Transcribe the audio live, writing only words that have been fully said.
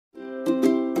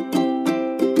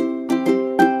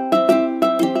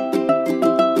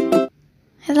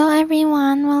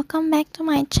back to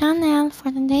my channel.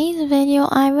 For today's video,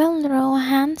 I will draw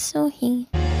Han So-hee.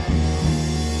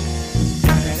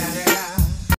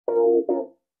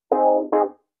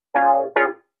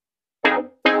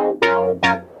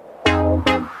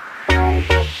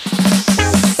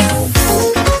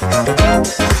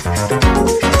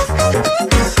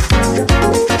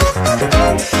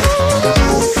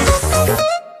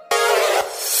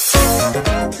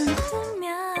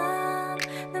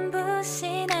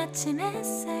 아침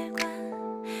햇살과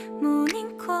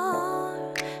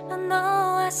모닝콜로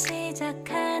너와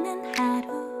시작하는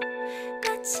하루,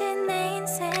 마치 내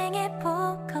인생의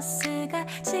포커스가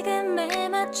지금에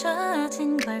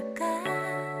맞춰진 걸까.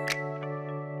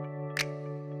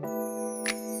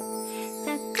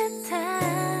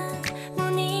 따뜻한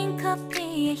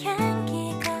모닝커피의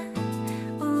향기가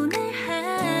오늘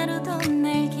하루도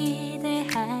날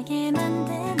기대하게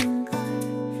만드는 걸.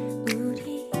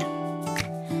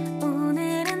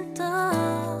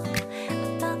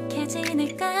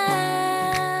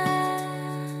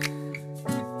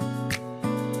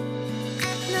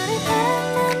 너를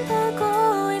가만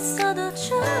보고 있어도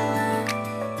좋아.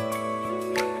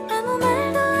 아무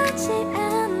말도 하지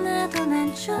않아도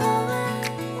난 좋아.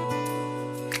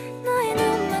 너의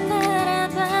눈만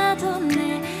바라봐도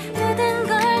내 모든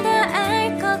걸 다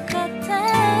알 것 같아.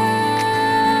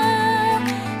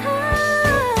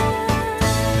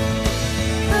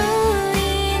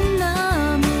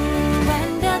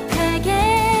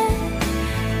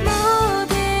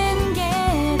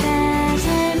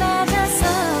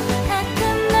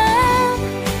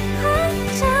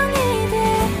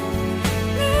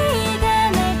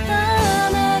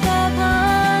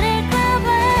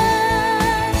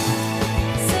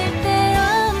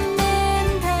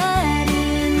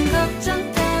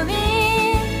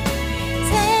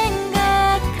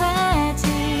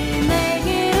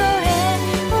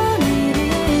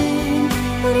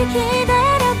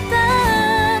 기다렸던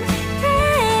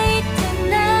데이트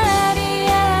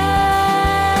날이야.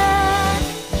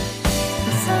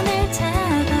 손을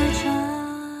잡아줘.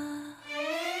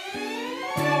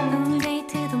 오늘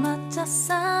데이트도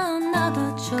멋졌어.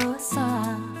 너도 좋았어.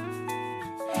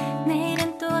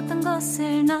 내일은 또 어떤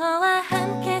곳을 너와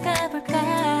함께 가볼까.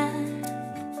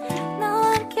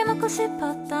 너와 함께 먹고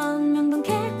싶었던 명동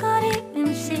길거리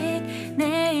음식,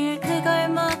 내일 그걸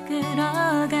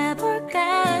먹으러 가볼까.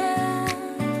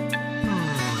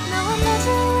 너와 마주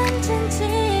앉은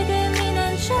지금이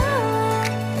난 좋아.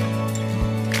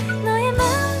 너의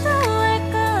마음도 알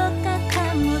것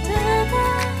같아. 모두가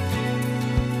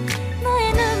너의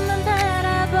눈만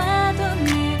바라봐도 내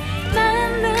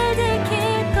마음을 들킬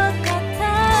것 같아.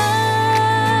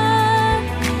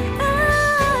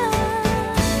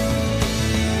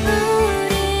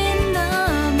 우린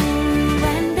너무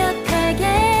완벽하게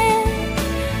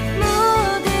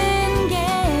모든 게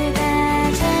다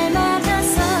잘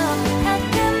맞아서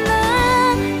가끔만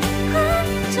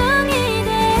걱정이 돼.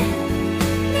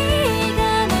 네가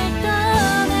날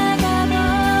떠나가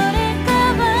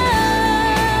버릴까봐.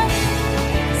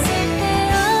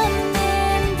 쓸데없는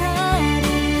다른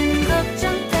걱정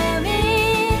따윈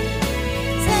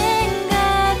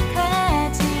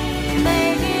생각하지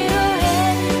말기로 해.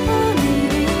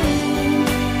 오늘은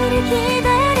우리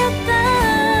기다렸던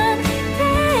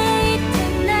데이트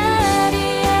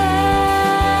날이야.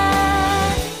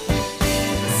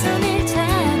 손을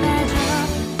잡아줘.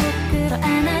 꼭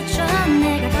끌어안아줘.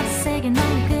 내가 더 세게 널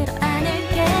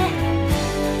끌어안을게.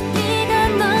 네가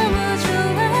너무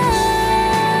좋아.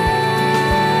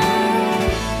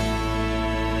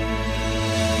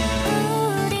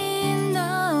 우린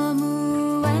너무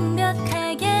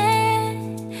완벽하게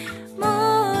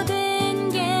모든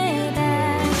게 다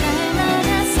잘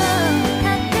맞아서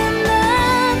가끔만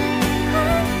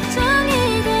걱정이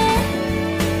돼.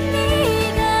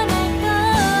 네가 날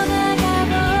떠나가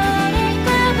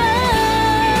버릴까봐.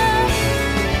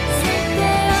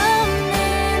 쓸데없는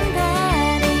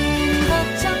다른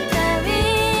걱정 따윈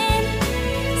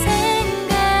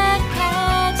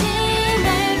생각하지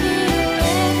말기로 해.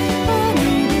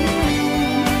 오늘은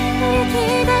우리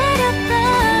기다렸던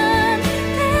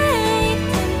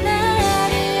데이트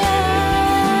날이야.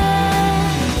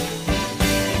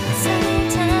 손을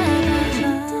잡아줘.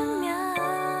 뜨면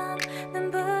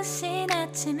눈부신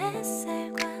아침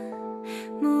햇살과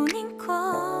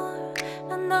모닝콜로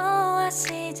너와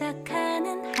시작하는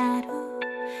하루,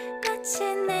 마치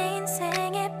내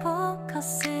인생의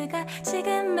포커스가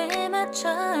지금에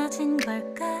맞춰진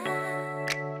걸까.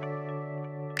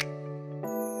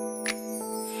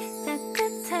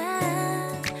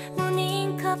 따뜻한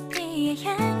모닝커피의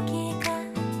향기가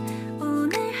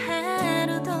오늘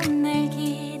하루도 날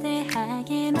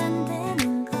기대하게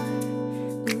만드는 걸.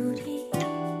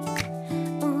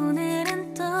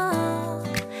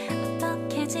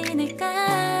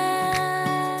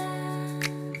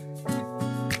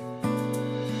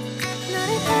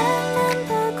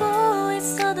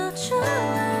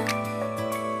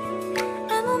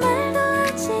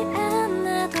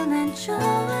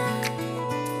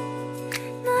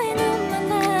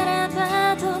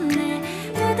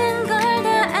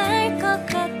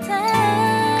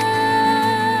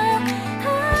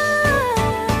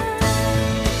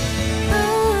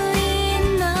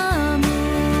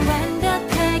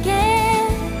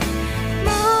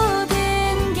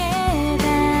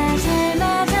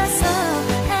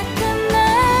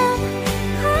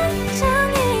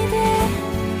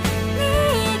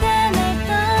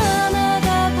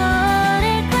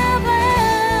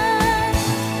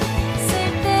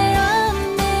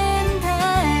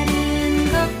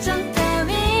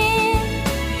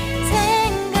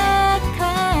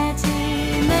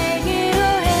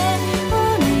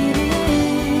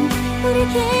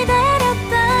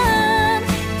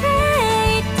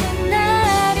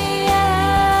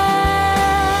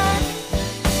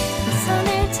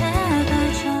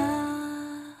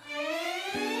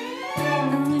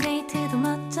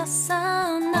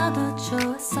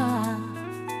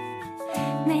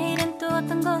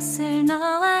 곳을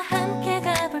너와 함께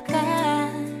가볼까.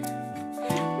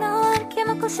 너와 함께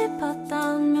먹고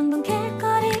싶었던 명동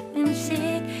길거리 음식,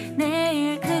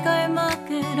 내일 그걸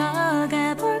먹으러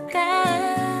가볼까.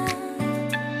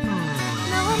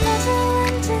 너와 마주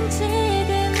앉은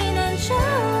지금이 난 좋아.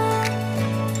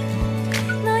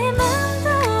 너의 마음도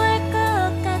알 것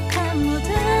같아.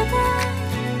 모두가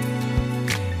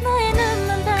너의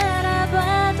눈만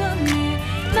바라봐도 내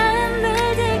마음을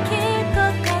들킬 것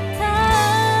같아.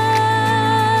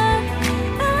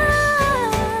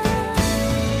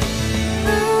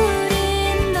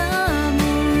 우린 너무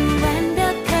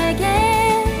완벽하게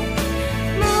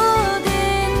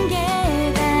모든 게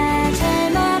다 잘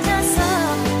맞아서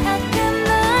가끔만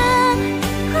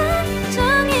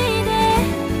걱정이 돼.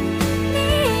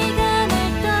 네가 날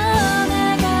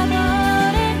떠나가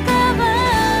버릴까 봐.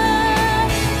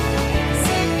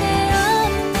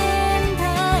 쓸데없는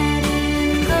다른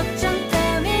걱정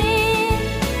따윈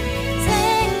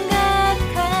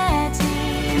생각하지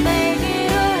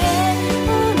말기로 해.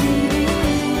 오늘은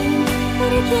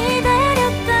우리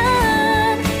기다렸던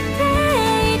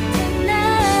데이트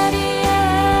날이야.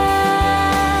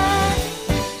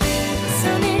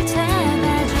 손을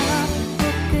잡아줘, 꼭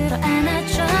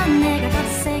끌어안아줘. 내가 더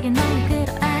세게 널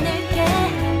끌어안을게.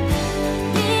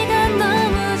 네가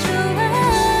너무 좋아.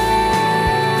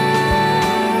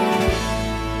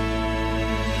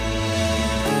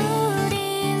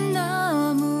 우린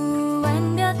너무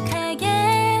완벽하게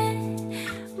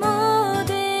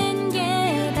모든 게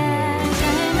다 잘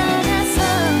맞아서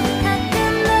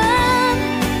가끔만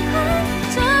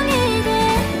걱정이 돼.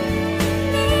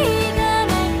 네가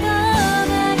날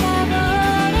떠나가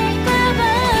버릴까 봐.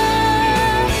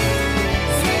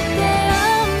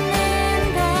 쓸데없는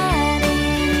다른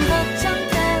걱정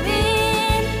따윈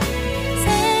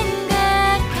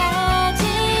생각하지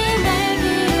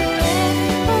말기로 해.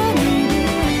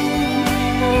 오늘은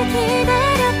우리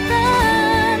기다렸던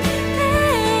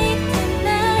데이트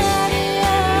날이야.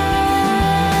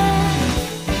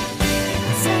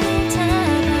 손을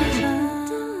잡아줘.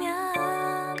 뜨면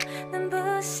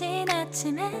눈부신 아침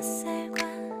햇살과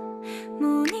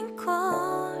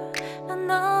모닝콜로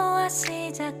너와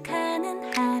시작하는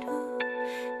하루.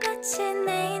 마치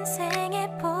내 인생의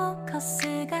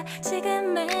포커스가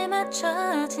지금에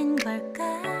맞춰진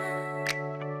걸까.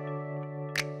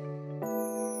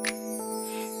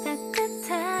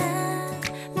 따뜻한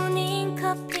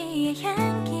모닝커피의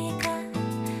향기가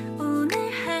오늘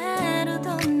하루도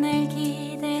날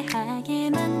기대하게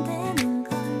만드는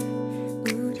걸.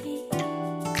 우리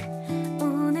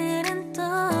오늘은 또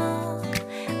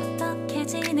어떻게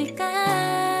지낼까.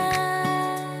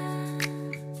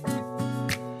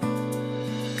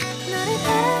 너를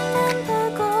바라만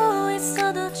보고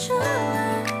있어도 좋아.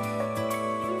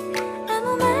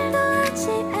 아무 말도 하지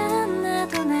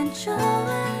않아도 난 좋아.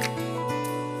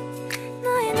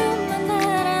 너의 눈만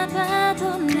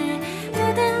바라봐도 내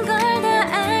모든 걸 다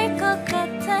알 것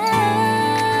같아.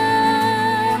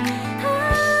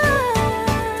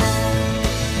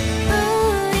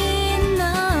 우린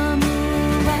너무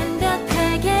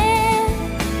완벽하게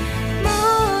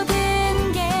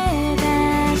모든 게 다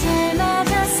잘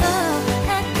맞아서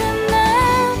가끔만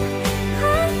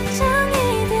걱정이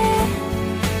돼.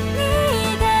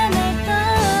 네가 날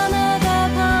떠나가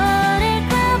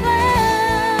버릴까 봐.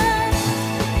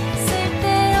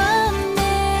 쓸데없는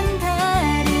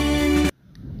다른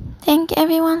Thank you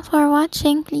everyone for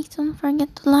watching. Please don't forget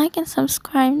to like and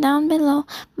subscribe down below.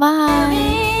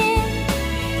 Bye.